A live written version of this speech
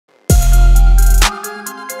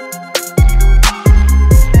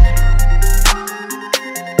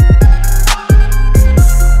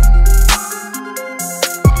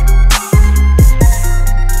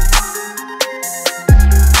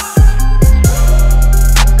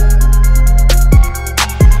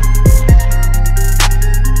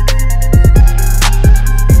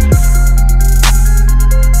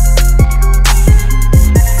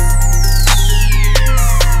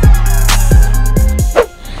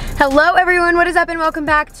Hello everyone, what is up and welcome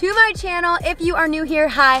back to my channel. If you are new here,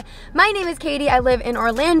 hi, my name is Katie. I live in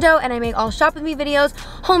Orlando and I make all shop with me videos,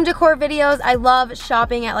 home decor videos. I love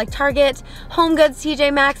shopping at like Target, Home Goods,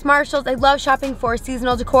 TJ Maxx, Marshalls. I love shopping for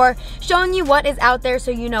seasonal decor, showing you what is out there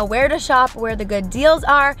so you know where to shop, where the good deals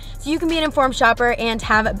are, so you can be an informed shopper and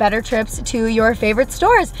have better trips to your favorite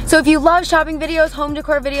stores. So if you love shopping videos, home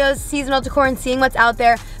decor videos, seasonal decor, and seeing what's out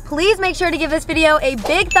there, please make sure to give this video a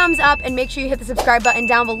big thumbs up and make sure you hit the subscribe button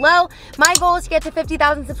down below. My goal is to get to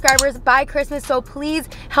 50,000 subscribers by Christmas, so please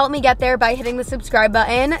help me get there by hitting the subscribe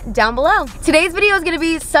button down below. Today's video is gonna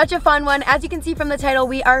be such a fun one. As you can see from the title,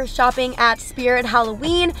 we are shopping at Spirit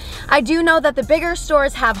Halloween. I do know that the bigger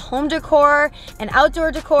stores have home decor and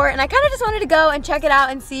outdoor decor, and I kind of just wanted to go and check it out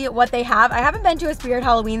and see what they have. I haven't been to a Spirit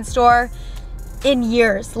Halloween store in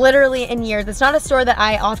years, literally in years. It's not a store that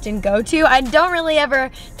I often go to. I don't really ever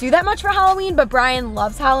do that much for Halloween, but Brian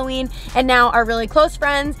loves Halloween, and now our really close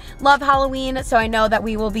friends love Halloween, so I know that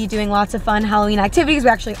we will be doing lots of fun Halloween activities. We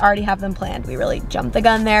actually already have them planned. We really jumped the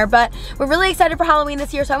gun there, but we're really excited for Halloween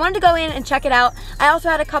this year, so I wanted to go in and check it out. I also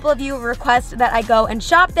had a couple of you request that I go and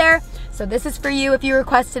shop there, so this is for you if you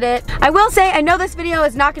requested it. I will say, I know this video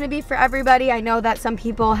is not gonna be for everybody. I know that some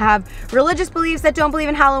people have religious beliefs that don't believe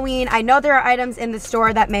in Halloween. I know there are items in the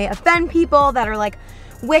store that may offend people that are like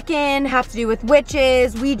Wiccan, have to do with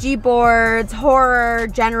witches, Ouija boards, horror,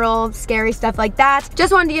 general scary stuff like that.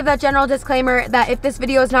 Just wanted to give that general disclaimer that if this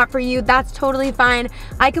video is not for you, that's totally fine.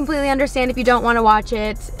 I completely understand if you don't want to watch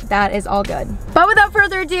it. That is all good. But without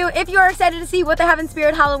further ado, if you are excited to see what they have in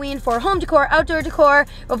Spirit Halloween for home decor, outdoor decor,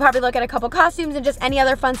 we'll probably look at a couple costumes and just any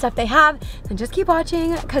other fun stuff they have, then just keep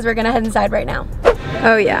watching because we're gonna head inside right now.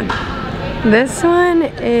 Oh yeah, this one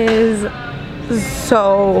is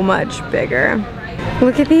so much bigger.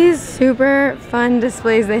 Look at these super fun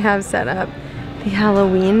displays they have set up. The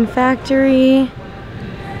Halloween factory.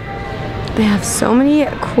 They have so many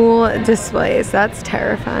cool displays. That's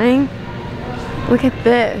terrifying. Look at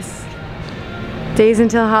this. Days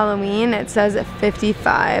until Halloween. It says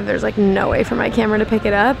 55. There's like no way for my camera to pick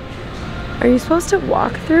it up. Are you supposed to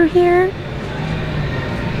walk through here?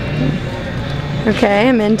 Okay,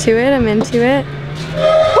 I'm into it. I'm into it.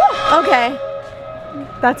 Woo! Okay.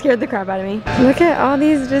 That scared the crap out of me. Look at all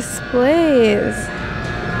these displays.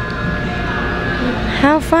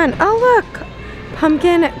 How fun. Oh look,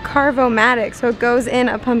 pumpkin carvomatic. So it goes in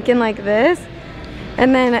a pumpkin like this,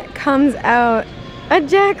 and then it comes out a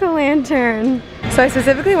jack-o'-lantern. So I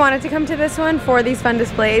specifically wanted to come to this one for these fun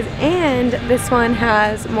displays, and this one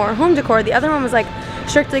has more home decor. The other one was like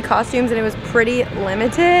strictly costumes and it was pretty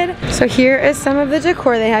limited. So here is some of the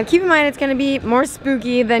decor they have. Keep in mind it's gonna be more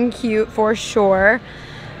spooky than cute for sure.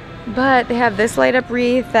 But they have this light up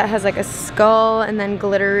wreath that has like a skull and then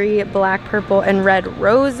glittery black, purple, and red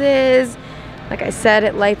roses. Like I said,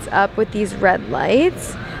 it lights up with these red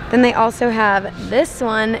lights. Then they also have this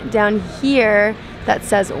one down here that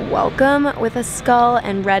says welcome with a skull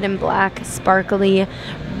and red and black sparkly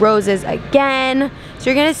roses again. So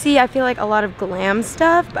you're gonna see, I feel like, a lot of glam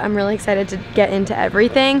stuff, but I'm really excited to get into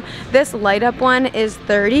everything. This light up one is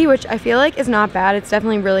 $30, which I feel like is not bad. It's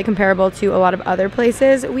definitely really comparable to a lot of other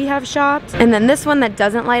places we have shopped. And then this one that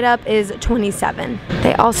doesn't light up is $27.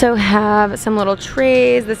 They also have some little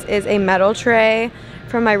trays. This is a metal tray.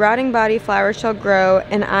 From my rotting body, flowers shall grow,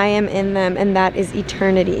 and I am in them, and that is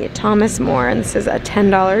eternity. Thomas More, and this is a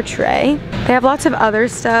 $10 tray. They have lots of other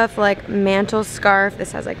stuff like mantle scarf.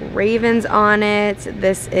 This has like ravens on it.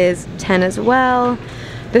 This is 10 as well.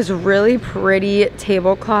 This really pretty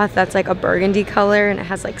tablecloth that's like a burgundy color, and it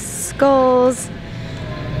has like skulls.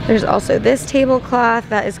 There's also this tablecloth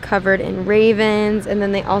that is covered in ravens, and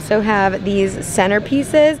then they also have these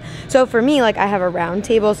centerpieces. So for me, like, I have a round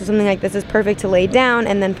table, so something like this is perfect to lay down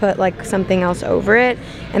and then put like something else over it,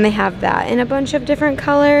 and they have that in a bunch of different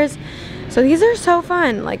colors. So these are so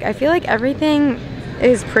fun. Like, I feel like everything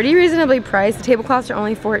is pretty reasonably priced. The tablecloths are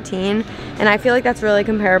only $14, and I feel like that's really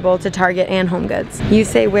comparable to Target and Home Goods. You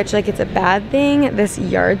say which like it's a bad thing. This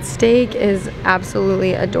yard stake is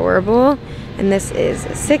absolutely adorable, and this is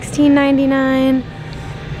 $16.99.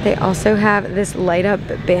 They also have this light up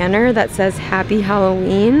banner that says Happy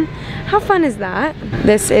Halloween. How fun is that?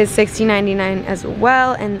 This is $16.99 as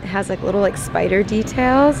well, and has like little like spider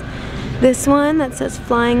details. This one that says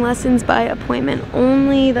flying lessons by appointment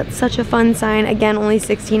only. That's such a fun sign. Again, only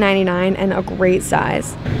 $16.99 and a great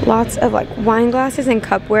size. Lots of like wine glasses and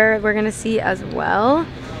cupware we're gonna see as well.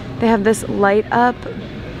 They have this light up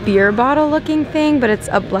beer bottle looking thing, but it's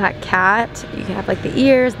a black cat. You can have like the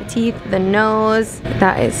ears, the teeth, the nose.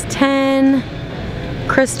 That is 10.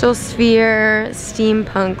 Crystal sphere,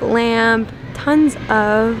 steampunk lamp, tons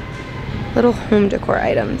of little home decor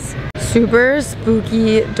items. Super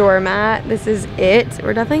spooky doormat. This is it.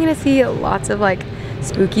 We're definitely gonna see lots of like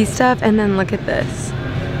spooky stuff. And then look at this.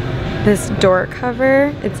 This door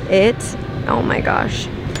cover, it's it. Oh my gosh.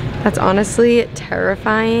 That's honestly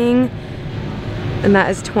terrifying. And that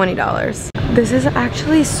is $20. This is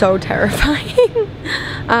actually so terrifying.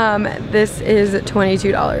 This is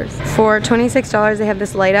 $22. For $26, they have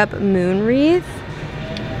this light up moon wreath.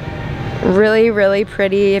 Really, really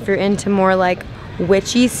pretty if you're into more like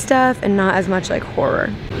witchy stuff and not as much like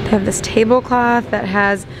horror. They have this tablecloth that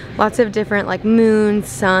has lots of different like moon,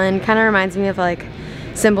 sun, kind of reminds me of like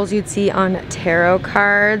symbols you'd see on tarot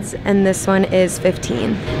cards, and this one is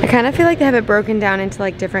 $15. I kind of feel like they have it broken down into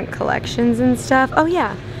like different collections and stuff. Oh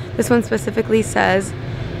yeah, this one specifically says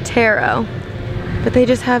tarot, but they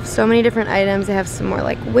just have so many different items. They have some more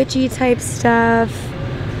like witchy type stuff.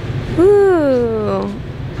 Ooh,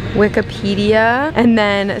 Wikipedia, and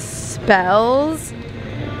then spells.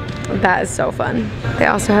 That is so fun. They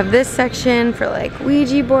also have this section for like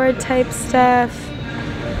Ouija board type stuff.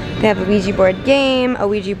 They have a Ouija board game, a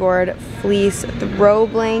Ouija board fleece throw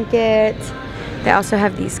blanket. They also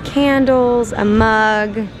have these candles, a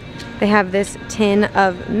mug. They have this tin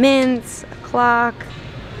of mints, a clock,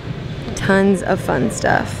 tons of fun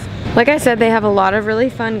stuff. Like I said, they have a lot of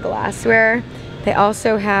really fun glassware. They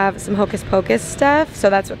also have some Hocus Pocus stuff,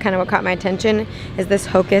 so that's what caught my attention, is this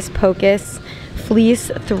Hocus Pocus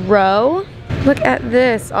fleece throw. Look at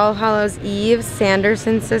this, All Hallows Eve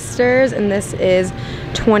Sanderson Sisters, and this is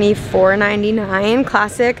 $24.99.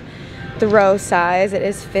 Classic throw size. It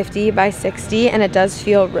is 50 by 60, and it does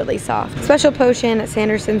feel really soft. Special Potion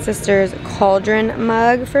Sanderson Sisters cauldron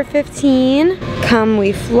mug for $15. Come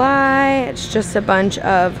We Fly. It's just a bunch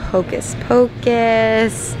of Hocus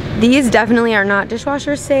Pocus. These definitely are not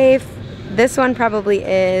dishwasher safe. This one probably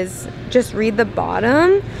is. Just read the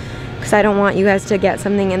bottom, because I don't want you guys to get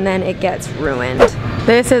something and then it gets ruined.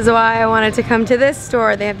 This is why I wanted to come to this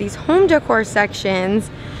store. They have these home decor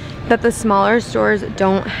sections that the smaller stores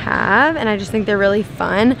don't have, and I just think they're really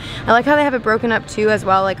fun. I like how they have it broken up too as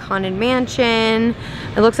well, like Haunted Mansion.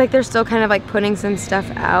 It looks like they're still kind of like putting some stuff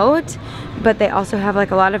out, but they also have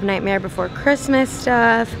like a lot of Nightmare Before Christmas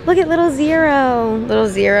stuff. Look at Little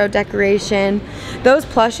Zero decoration. Those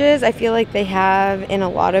plushes I feel like they have in a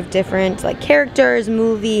lot of different like characters,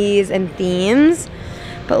 movies, and themes.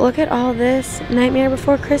 But look at all this Nightmare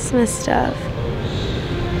Before Christmas stuff.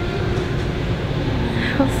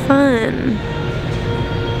 How fun.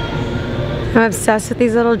 I'm obsessed with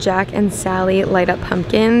these little Jack and Sally light up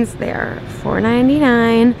pumpkins. They are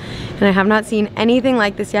 $4.99, and I have not seen anything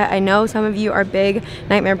like this yet. I know some of you are big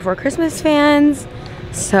Nightmare Before Christmas fans,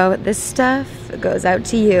 so this stuff goes out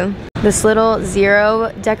to you. This little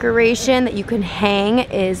Zero decoration that you can hang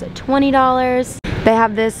is $20. They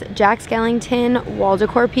have this Jack Skellington wall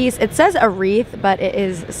decor piece. It says a wreath, but it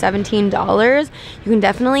is $17. You can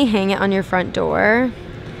definitely hang it on your front door.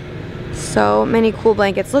 So many cool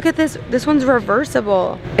blankets. Look at this. This one's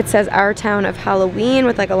reversible. It says Our Town of Halloween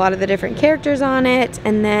with like a lot of the different characters on it,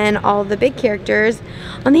 and then all the big characters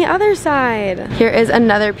on the other side. Here is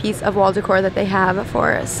another piece of wall decor that they have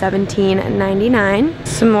for $17.99.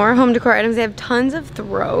 Some more home decor items. They have tons of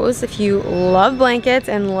throws. If you love blankets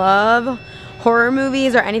and love horror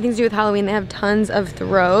movies or anything to do with Halloween, they have tons of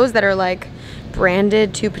throws that are like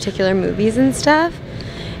branded to particular movies and stuff.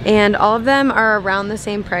 And all of them are around the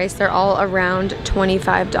same price. They're all around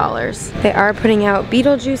 $25. They are putting out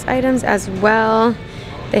Beetlejuice items as well.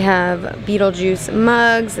 They have Beetlejuice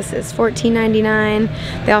mugs. This is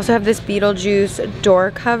 $14.99. They also have this Beetlejuice door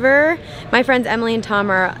cover. My friends Emily and Tom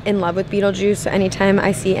are in love with Beetlejuice, so anytime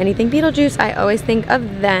I see anything Beetlejuice, I always think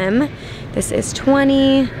of them. This is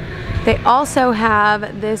 $20. They also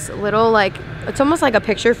have this little like, it's almost like a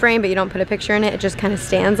picture frame, but you don't put a picture in it. It just kind of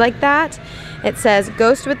stands like that. It says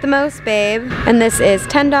Ghost with the Most, babe. And this is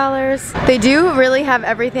 $10. They do really have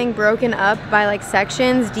everything broken up by like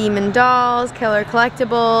sections. Demon dolls, killer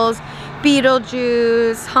collectibles,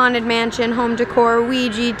 Beetlejuice, Haunted Mansion, home decor,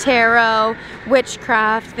 Ouija, tarot,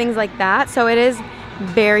 witchcraft, things like that. So it is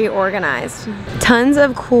very organized. Tons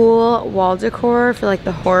of cool wall decor for like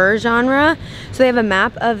the horror genre. So they have a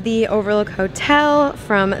map of the Overlook Hotel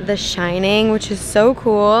from The Shining, which is so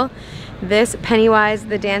cool. This Pennywise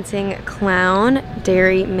the Dancing Clown,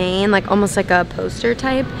 Derry, Maine, like almost like a poster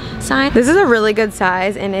type sign. This is a really good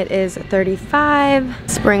size, and it is $35.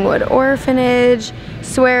 Springwood Orphanage,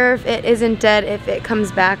 Swear If It Isn't Dead, If It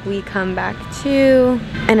Comes Back, We Come Back Too.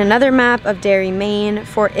 And another map of Derry, Maine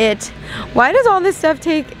for It. Why does all this stuff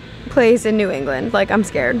take place in New England? Like, I'm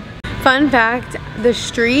scared. Fun fact, the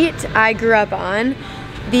street I grew up on,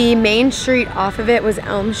 the main street off of it was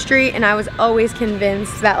Elm Street, and I was always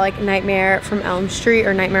convinced that like Nightmare from Elm Street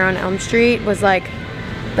or Nightmare on Elm Street was like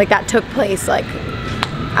that took place, like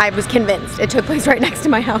I was convinced it took place right next to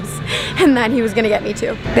my house and that he was gonna get me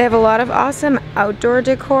too. They have a lot of awesome outdoor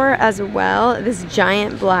decor as well. This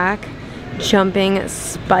giant black jumping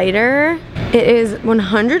spider. It is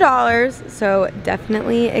 $100, so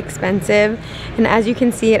definitely expensive. And as you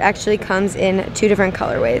can see, it actually comes in 2 different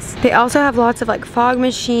colorways. They also have lots of like fog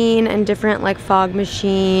machine and different like fog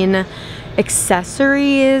machine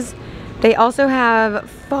accessories. They also have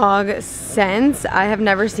fog scents. I have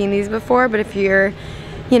never seen these before, but if you're,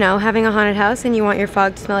 you know, having a haunted house and you want your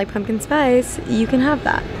fog to smell like pumpkin spice, you can have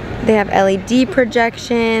that. They have LED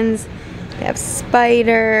projections. They have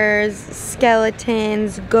spiders,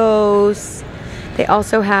 skeletons, ghosts. They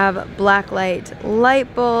also have blacklight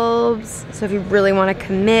light bulbs. So if you really want to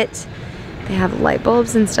commit, they have light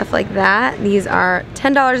bulbs and stuff like that. These are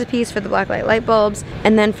 $10 a piece for the blacklight light bulbs.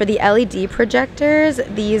 And then for the LED projectors,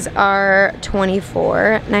 these are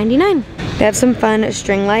 $24.99. They have some fun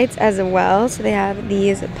string lights as well. So they have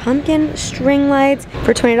these pumpkin string lights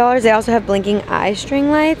for $20. They also have blinking eye string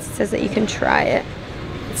lights. It says that you can try it.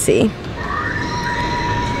 Let's see.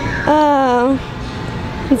 Oh,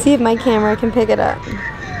 let's see if my camera can pick it up.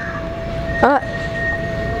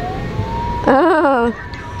 Oh,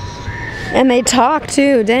 and they talk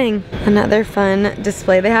too, dang. Another fun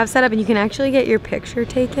display they have set up, and you can actually get your picture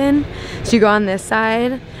taken. So you go on this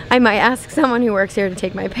side. I might ask someone who works here to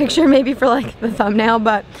take my picture, maybe for like the thumbnail,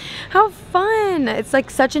 but how fun. It's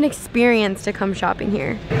like such an experience to come shopping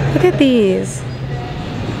here. Look at these.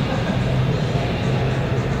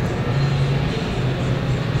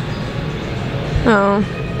 Oh,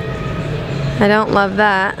 I don't love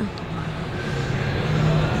that.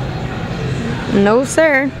 No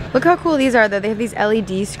sir. Look how cool these are though. They have these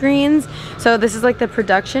LED screens. So this is like the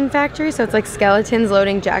production factory. So it's like skeletons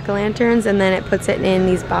loading jack-o'-lanterns and then it puts it in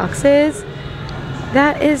these boxes.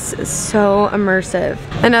 That is so immersive.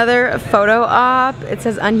 Another photo op. It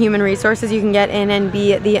says Unhuman Resources. You can get in and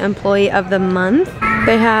be the employee of the month.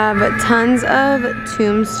 They have tons of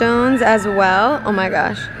tombstones as well. Oh my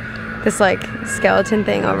gosh. This like skeleton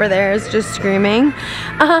thing over there is just screaming.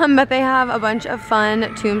 But they have a bunch of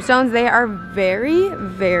fun tombstones. They are very,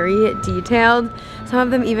 very detailed. Some of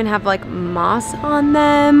them even have like moss on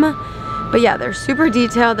them. But yeah, they're super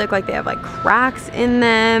detailed. Like they have like cracks in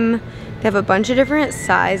them. They have a bunch of different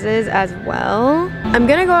sizes as well. I'm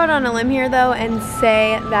gonna go out on a limb here though and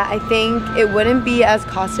say that I think it wouldn't be as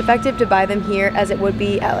cost effective to buy them here as it would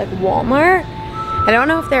be at like Walmart. I don't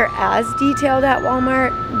know if they're as detailed at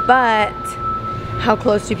Walmart, but how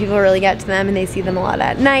close do people really get to them, and they see them a lot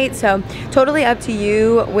at night. So totally up to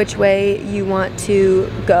you which way you want to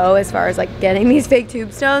go as far as like getting these fake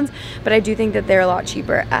tombstones, but I do think that they're a lot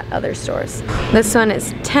cheaper at other stores. This one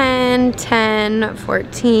is 10, 10,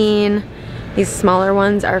 14. These smaller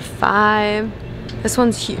ones are 5. This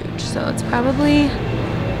one's huge, so it's probably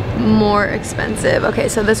more expensive. Okay,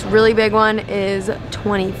 so this really big one is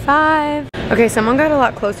 25. Okay, someone got a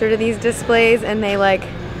lot closer to these displays and they like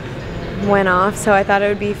went off, so I thought it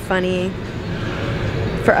would be funny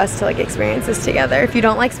for us to like experience this together. If you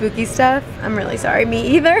don't like spooky stuff, I'm really sorry. Me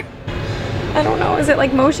either. I don't know, is it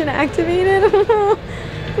like motion activated?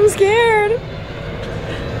 I'm scared.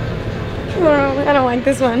 I don't like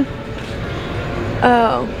this one.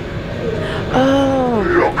 Oh. Oh.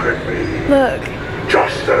 Look at me. Look.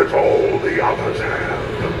 Just as all the others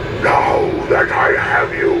have. Now that I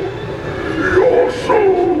have you, your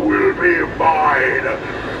soul will be mine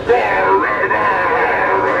forever.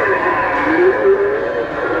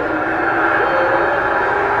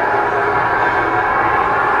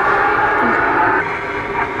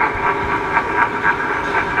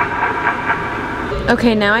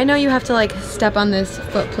 Okay, now I know you have to like step on this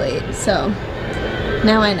foot plate, so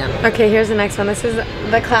now I know. Okay, here's the next one. This is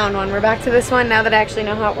the clown one. We're back to this one now that I actually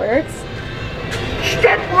know how it works.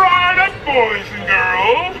 Step right up, boys and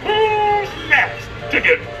girls. Who's next to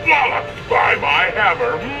get walloped by my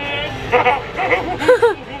hammer?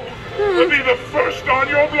 I'll be the first on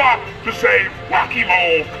your block to say, Wacky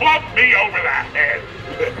Mole, club me over the head.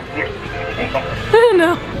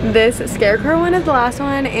 No. This scarecrow one is the last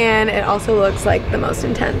one, and it also looks like the most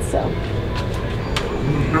intense, so.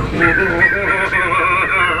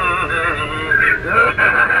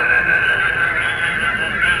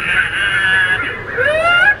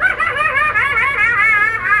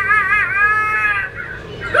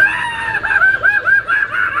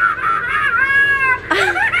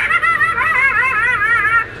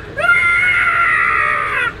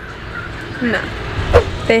 No.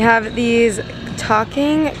 They have these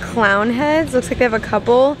talking clown heads. Looks like they have a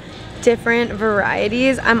couple different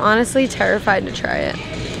varieties. I'm honestly terrified to try it.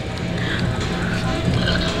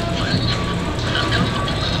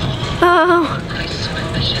 Oh.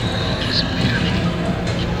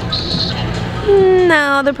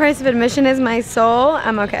 No, the price of admission is my soul.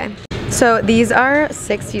 I'm okay. So these are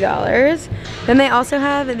 $60. Then they also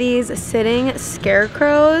have these sitting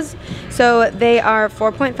scarecrows. So they are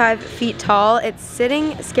 4.5 feet tall. It's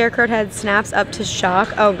sitting scarecrow head snaps up to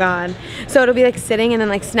shock. Oh God. So it'll be like sitting and then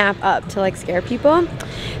like snap up to like scare people.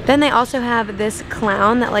 Then they also have this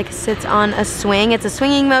clown that like sits on a swing. It's a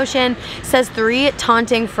swinging motion, says 3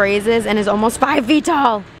 taunting phrases and is almost 5 feet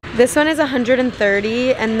tall. This one is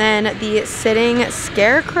 $130, and then the sitting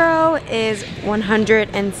scarecrow is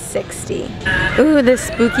 $160. Ooh, this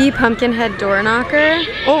spooky pumpkin head door knocker.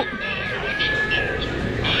 Oh.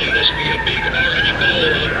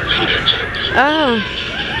 Oh.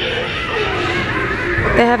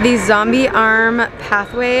 They have these zombie arm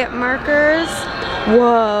pathway markers.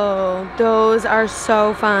 Whoa, those are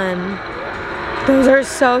so fun. Those are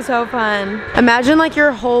so fun. Imagine like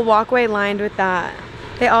your whole walkway lined with that.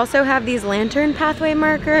 They also have these lantern pathway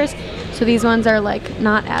markers. So these ones are like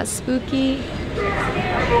not as spooky.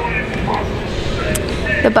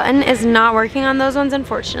 The button is not working on those ones,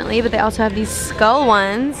 unfortunately, but they also have these skull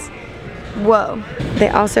ones. Whoa. They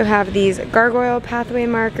also have these gargoyle pathway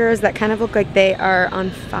markers that kind of look like they are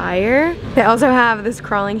on fire. They also have this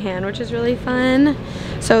crawling hand, which is really fun.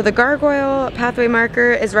 So the gargoyle pathway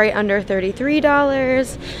marker is right under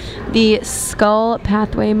 $33. The skull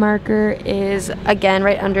pathway marker is again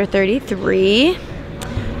right under $33.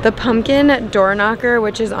 The pumpkin door knocker,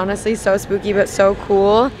 which is honestly so spooky but so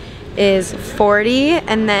cool, is $40.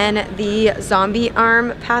 And then the zombie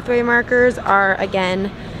arm pathway markers are again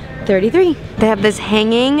 $33. They have this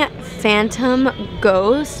hanging phantom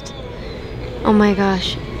ghost. Oh my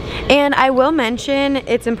gosh. And I will mention,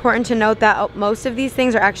 it's important to note that most of these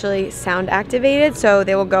things are actually sound activated, so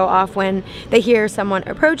they will go off when they hear someone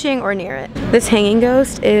approaching or near it. This hanging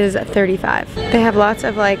ghost is $35. They have lots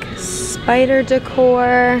of like spider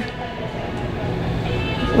decor.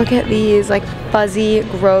 Look at these like fuzzy,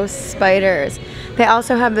 gross spiders. They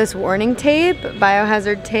also have this warning tape,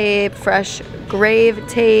 biohazard tape, fresh grave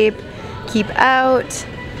tape, keep out.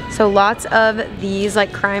 So lots of these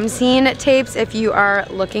like crime scene tapes if you are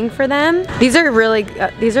looking for them. These are a really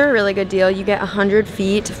good deal. You get 100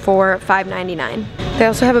 feet for $5.99. They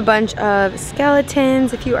also have a bunch of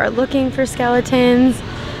skeletons if you are looking for skeletons.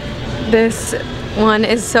 This one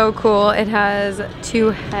is so cool. It has 2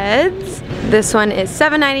 heads. This one is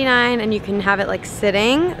 $7.99 and you can have it like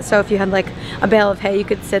sitting. So if you had like a bale of hay, you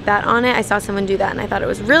could sit that on it. I saw someone do that and I thought it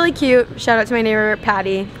was really cute. Shout out to my neighbor,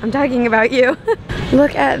 Patty. I'm talking about you.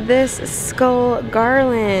 Look at this skull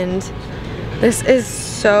garland. This is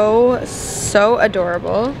so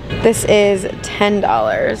adorable. This is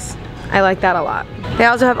 $10. I like that a lot. They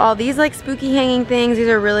also have all these like spooky hanging things. These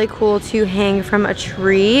are really cool to hang from a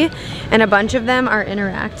tree, and a bunch of them are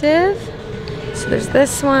interactive. So there's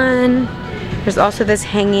this one. There's also this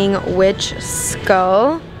hanging witch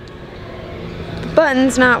skull. The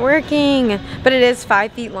button's not working, but it is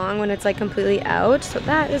 5 feet long when it's like completely out. So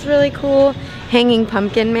that is really cool. Hanging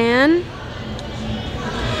pumpkin man.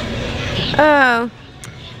 Oh,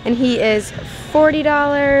 and he is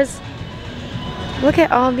 $40. Look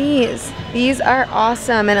at all these. These are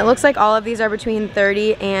awesome, and it looks like all of these are between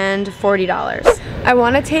 $30 and $40. I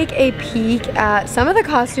want to take a peek at some of the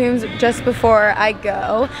costumes just before I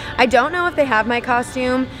go. I don't know if they have my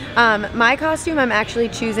costume. My costume I'm actually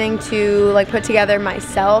choosing to like put together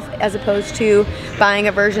myself as opposed to buying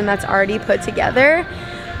a version that's already put together.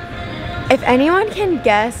 If anyone can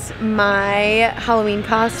guess my Halloween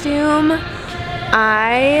costume,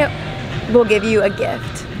 I will give you a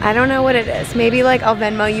gift. I don't know what it is. Maybe like I'll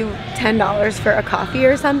Venmo you $10 for a coffee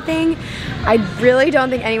or something. I really don't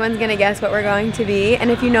think anyone's gonna guess what we're going to be. And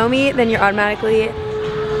if you know me, then you're automatically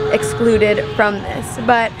excluded from this.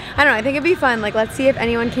 But I don't know, I think it'd be fun. Like, let's see if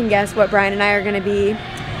anyone can guess what Brian and I are gonna be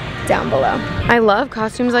down below. I love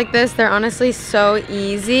costumes like this. They're honestly so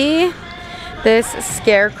easy. This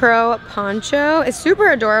scarecrow poncho is super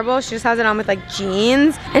adorable. She just has it on with like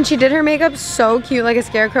jeans. And she did her makeup so cute, like a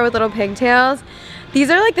scarecrow with little pigtails. These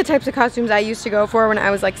are like the types of costumes I used to go for when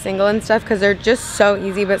I was like single and stuff because they're just so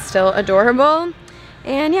easy but still adorable.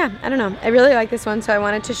 And yeah, I don't know. I really like this one, so I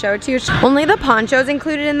wanted to show it to you. Only the poncho's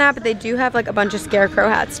included in that, but they do have like a bunch of scarecrow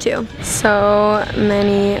hats too. So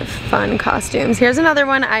many fun costumes. Here's another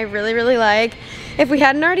one I really like. If we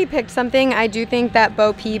hadn't already picked something, I do think that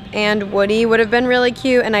Bo Peep and Woody would have been really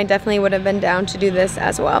cute, and I definitely would have been down to do this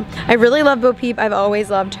as well. I really love Bo Peep. I've always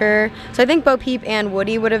loved her. So I think Bo Peep and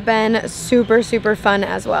Woody would have been super, super fun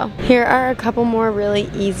as well. Here are a couple more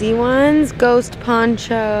really easy ones. Ghost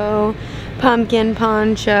poncho, pumpkin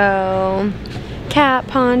poncho, cat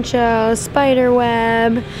poncho, spider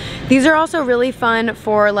web. These are also really fun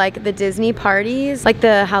for like the Disney parties, like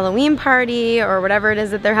the Halloween party or whatever it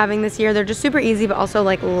is that they're having this year. They're just super easy, but also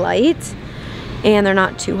like light, and they're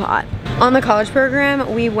not too hot. On the college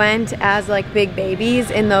program, we went as like big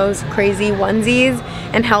babies in those crazy onesies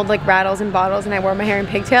and held like rattles and bottles, and I wore my hair in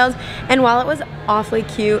pigtails. And while it was awfully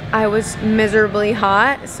cute, I was miserably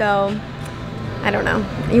hot, so I don't know.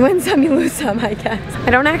 You win some, you lose some, I guess.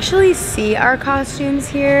 I don't actually see our costumes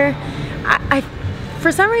here.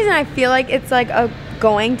 For some reason, I feel like it's like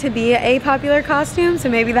going to be a popular costume, so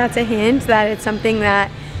maybe that's a hint that it's something that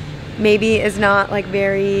maybe is not like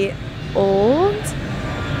very old.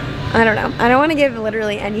 I don't know. I don't want to give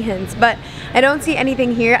literally any hints, but I don't see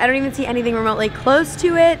anything here. I don't even see anything remotely close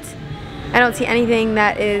to it. I don't see anything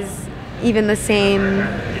that is even the same.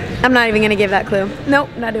 I'm not even gonna give that clue. Nope,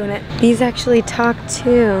 not doing it. These actually talk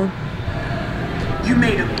too. You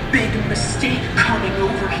made a big mistake coming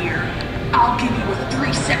over here. I'll give you a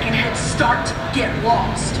 3-second head start to get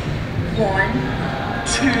lost. 1,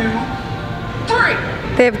 2,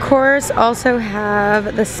 3. They of course also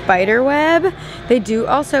have the spider web. They do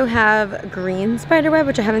also have green spider web,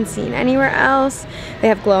 which I haven't seen anywhere else. They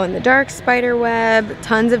have glow in the dark spider web,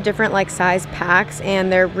 tons of different like size packs,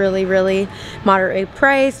 and they're really, really moderately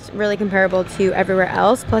priced, really comparable to everywhere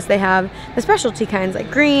else. Plus they have the specialty kinds like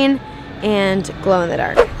green and glow in the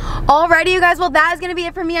dark. Alrighty, you guys, well that is gonna be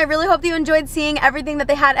it for me. I really hope that you enjoyed seeing everything that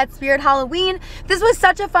they had at Spirit Halloween. This was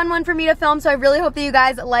such a fun one for me to film, so I really hope that you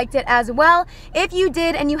guys liked it as well. If you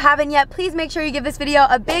did and you haven't yet, please make sure you give this video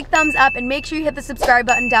a big thumbs up and make sure you hit the subscribe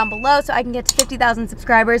button down below so I can get to 50,000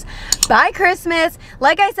 subscribers by Christmas.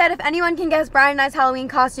 Like I said, if anyone can guess Brian and I's Halloween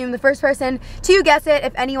costume, the first person to guess it,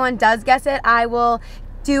 if anyone does guess it, I will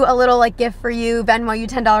do a little like gift for you, Venmo you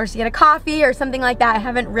 $10 to get a coffee or something like that. I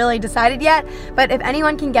haven't really decided yet, but if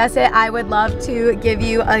anyone can guess it, I would love to give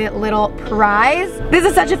you a little prize. This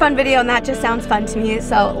is such a fun video and that just sounds fun to me,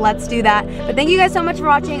 so let's do that. But thank you guys so much for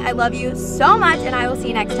watching. I love you so much and I will see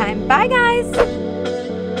you next time. Bye guys!